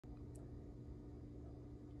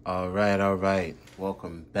All right.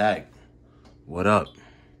 Welcome back. What up?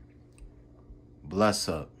 Bless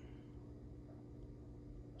up.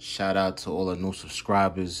 Shout out to all the new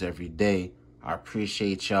subscribers every day. I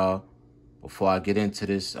appreciate y'all. Before I get into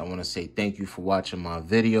this, I want to say thank you for watching my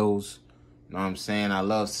videos. You know what I'm saying? I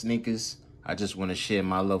love sneakers. I just want to share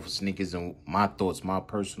my love for sneakers and my thoughts, my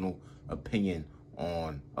personal opinion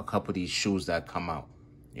on a couple of these shoes that come out.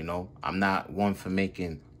 You know, I'm not one for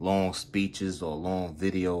making long speeches or long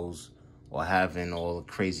videos or having all the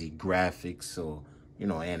crazy graphics or,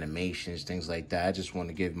 animations, things like that. I just want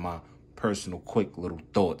to give my personal, quick little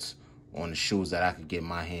thoughts on the shoes that I could get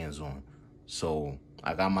my hands on. So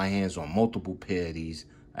I got my hands on multiple pair of these,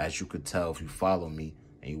 as you could tell if you follow me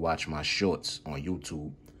and you watch my shorts on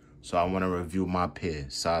YouTube. So I want to review my pair,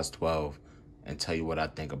 size 12, and tell you what I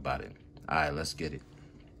think about it. All right, let's get it.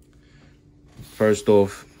 First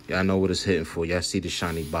off, y'all know what it's hitting for. Y'all see the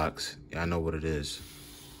shiny box. Y'all know what it is.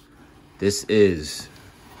 This is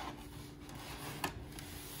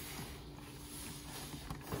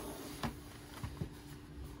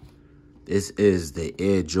the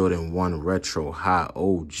Air Jordan 1 Retro High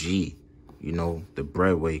OG. You know, the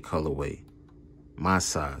breadway colorway. My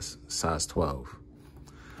size 12.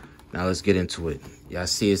 Now let's get into it. Y'all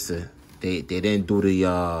see they didn't do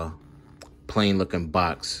the plain looking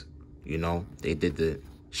box. You know, they did the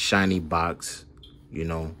shiny box,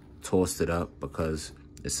 tossed it up because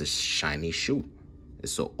it's a shiny shoe.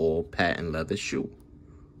 It's an all patent leather shoe.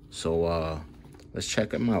 So let's check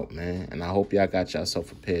them out, man. And I hope y'all got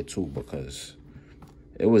yourself a pair too, because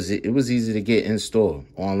it was easy to get in store.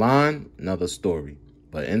 Online, another story.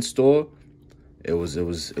 But in store, it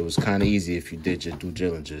was kind of easy if you did your due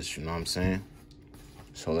diligence, you know what I'm saying?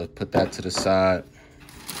 So let's put that to the side.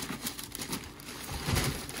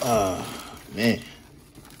 Man,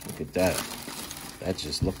 look at that. That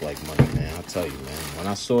just looked like money, man. I'll tell you, man. When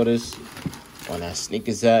I saw this on that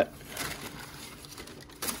sneakers app,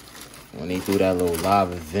 when they do that little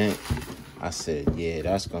live event, I said, yeah,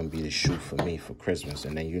 that's going to be the shoe for me for Christmas.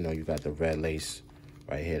 And then, you got the red lace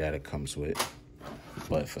right here that it comes with.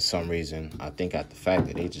 But for some reason, I think at the fact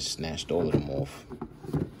that they just snatched all of them off,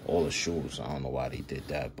 all the shoes. I don't know why they did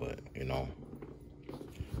that, but,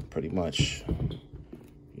 pretty much,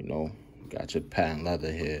 got your patent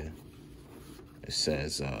leather here. It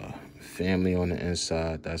says family on the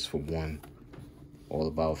inside. That's for one. All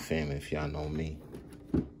about family, if y'all know me.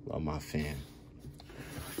 Love my fam.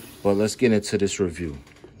 But let's get into this review.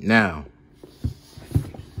 Now,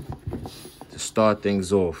 to start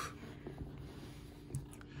things off,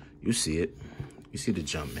 you see it. You see the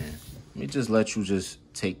jump, man. Let me just let you just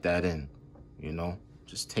take that in,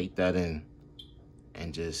 Just take that in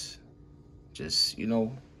and just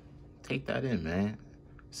take that in, man.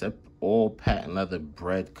 It's an all patent leather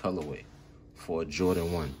bread colorway for a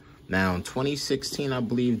Jordan 1. Now, in 2016, I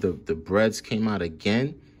believe the breads came out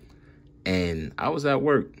again. And I was at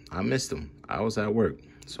work. I missed them. I was at work,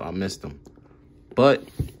 so I missed them. But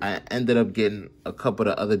I ended up getting a couple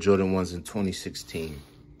of the other Jordan 1s in 2016.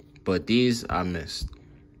 But these I missed.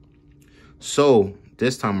 So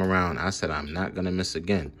this time around, I said I'm not going to miss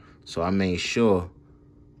again. So I made sure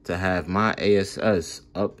to have my ASS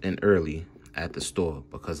up and early at the store,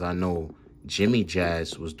 because I know Jimmy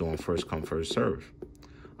Jazz was doing first come, first serve.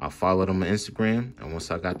 I followed him on Instagram, and once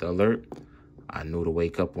I got the alert, I knew to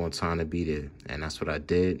wake up on time to be there. And that's what I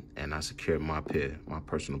did, and I secured my pair, my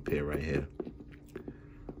personal pair right here.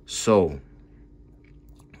 So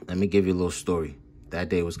let me give you a little story. That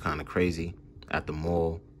day was kind of crazy. At the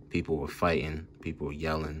mall, people were fighting, people were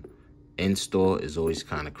yelling. In store is always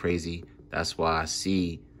kind of crazy. That's why I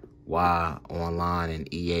see why online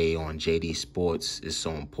and EA on JD Sports is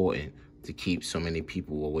so important to keep so many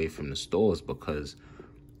people away from the stores, because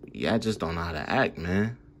y'all just don't know how to act,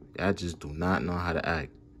 man. Y'all just do not know how to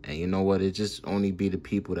act. And you know what? It just only be the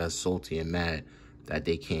people that's salty and mad that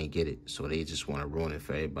they can't get it. So they just want to ruin it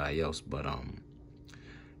for everybody else. But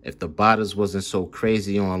if the bottles wasn't so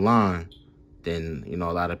crazy online, then, a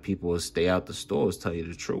lot of people would stay out the stores, tell you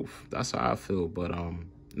the truth. That's how I feel. But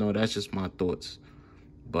no, that's just my thoughts.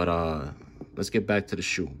 But let's get back to the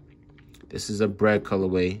shoe. This is a bread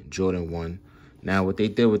colorway, Jordan 1. Now, what they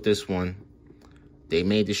did with this one, they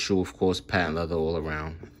made the shoe, of course, patent leather all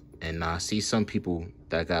around. And I see some people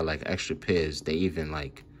that got, like, extra pairs. They even,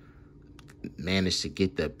 like, managed to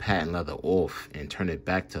get the patent leather off and turn it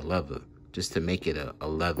back to leather just to make it a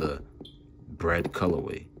leather bread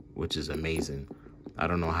colorway, which is amazing. I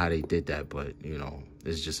don't know how they did that, but,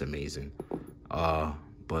 it's just amazing.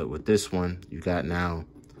 But with this one, you got now,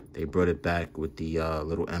 they brought it back with the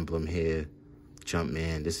little emblem here,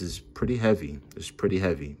 Jumpman. This is pretty heavy. It's pretty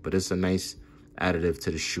heavy, but it's a nice additive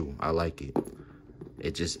to the shoe. I like it.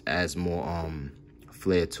 It just adds more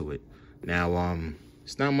flair to it. Now,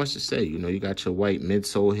 it's not much to say. You know, you got your white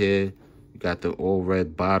midsole here. You got the all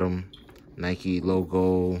red bottom, Nike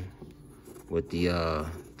logo with the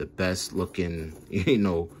best looking, you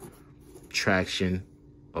know, traction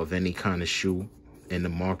of any kind of shoe in the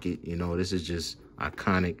market. You know, this is just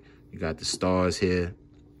iconic. You got the stars here.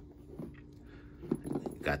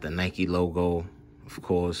 You got the Nike logo, of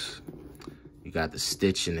course. You got the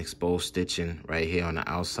stitching, exposed stitching right here on the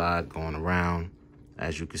outside going around,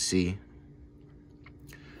 as you can see.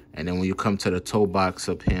 And then when you come to the toe box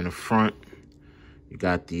up here in the front, you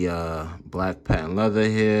got the black patent leather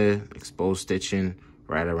here, exposed stitching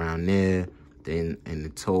right around there. Then in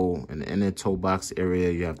the inner toe box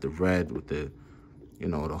area, you have the red with the, you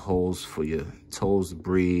know, the holes for your toes to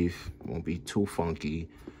breathe. Won't be too funky.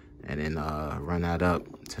 And then run that up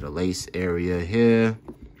to the lace area here,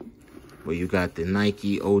 where you got the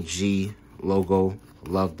Nike OG logo.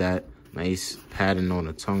 Love that. Nice pattern on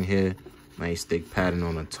the tongue here. Nice thick pattern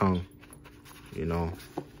on the tongue. You know,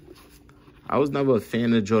 I was never a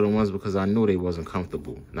fan of Jordan 1s because I knew they wasn't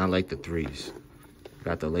comfortable. Not like the 3s.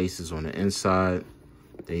 Got the laces on the inside.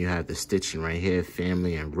 Then you have the stitching right here,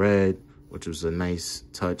 family in red, which was a nice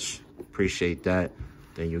touch. Appreciate that.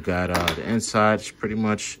 Then you got the inside, it's pretty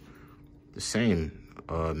much the same.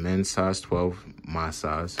 Men's size 12, my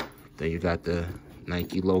size. Then you got the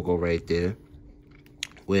Nike logo right there,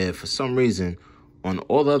 where for some reason on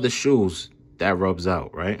all the other shoes that rubs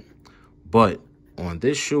out, right? But on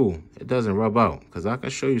this shoe, it doesn't rub out, because I can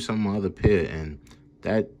show you some of my other pair, and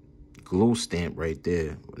that glue stamp right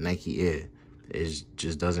there with Nike Air, it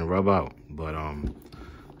just doesn't rub out. But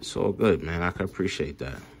it's all good, man. I can appreciate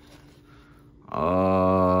that.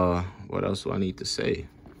 What else do I need to say?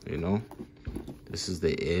 You know, this is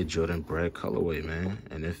the Air Jordan Bread colorway, man.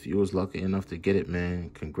 And if you was lucky enough to get it,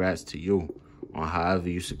 man, congrats to you on however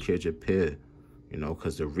you secured your pair. You know,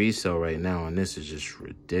 because the resale right now on this is just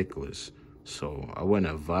ridiculous. So I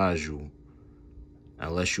wouldn't advise you,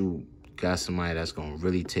 unless you got somebody that's gonna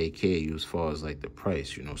really take care of you as far as like the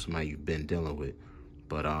price, you know, somebody you've been dealing with.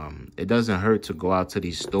 But it doesn't hurt to go out to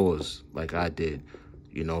these stores like I did.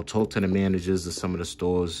 You know, talk to the managers of some of the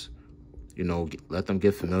stores. You know, let them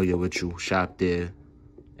get familiar with you, shop there.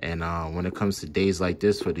 And when it comes to days like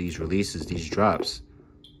this for these releases, these drops,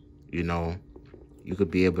 you know, you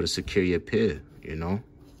could be able to secure your pair, you know,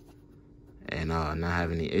 and not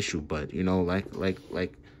have any issue. But, you know, like the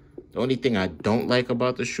only thing I don't like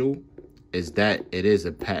about the shoe is that it is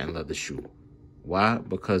a patent leather shoe. Why?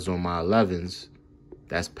 Because on my 11s,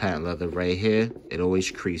 that's patent leather right here. It always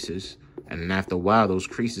creases. And then after a while, those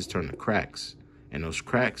creases turn to cracks. And those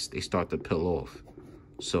cracks, they start to peel off.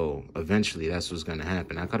 So eventually, that's what's going to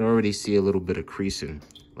happen. I could already see a little bit of creasing,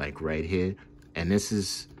 like right here. And this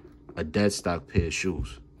is a dead stock pair of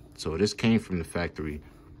shoes. So this came from the factory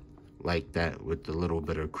like that with the little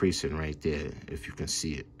bit of creasing right there, if you can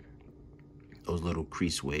see it. Those little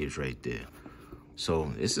crease waves right there.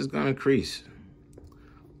 So this is going to crease.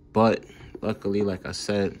 But luckily, like I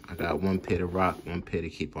said, I got one pair to rock, one pair to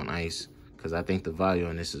keep on ice, because I think the value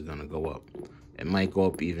on this is going to go up. It might go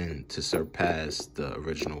up even to surpass the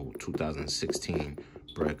original 2016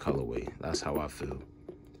 Bread colorway. That's how I feel.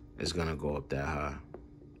 It's going to go up that high.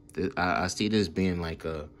 I see this being like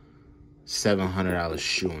a $700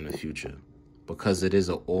 shoe in the future, because it is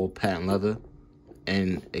an all patent leather,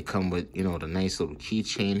 and it come with, you know, the nice little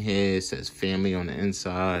keychain here. It says family on the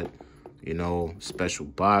inside, you know, special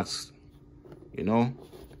box. You know,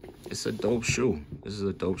 it's a dope shoe. This is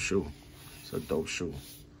a dope shoe. It's a dope shoe.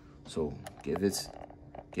 So give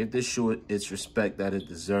this shoe its respect that it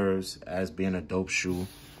deserves as being a dope shoe.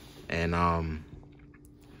 And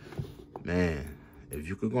man, if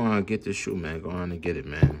you could go on and get this shoe, man, go on and get it,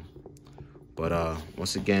 man. But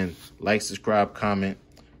once again, like, subscribe, comment.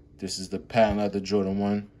 This is the patent leather Jordan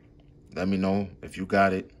 1. Let me know if you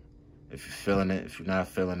got it, if you're feeling it, if you're not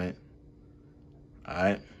feeling it. All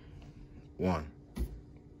right, 1.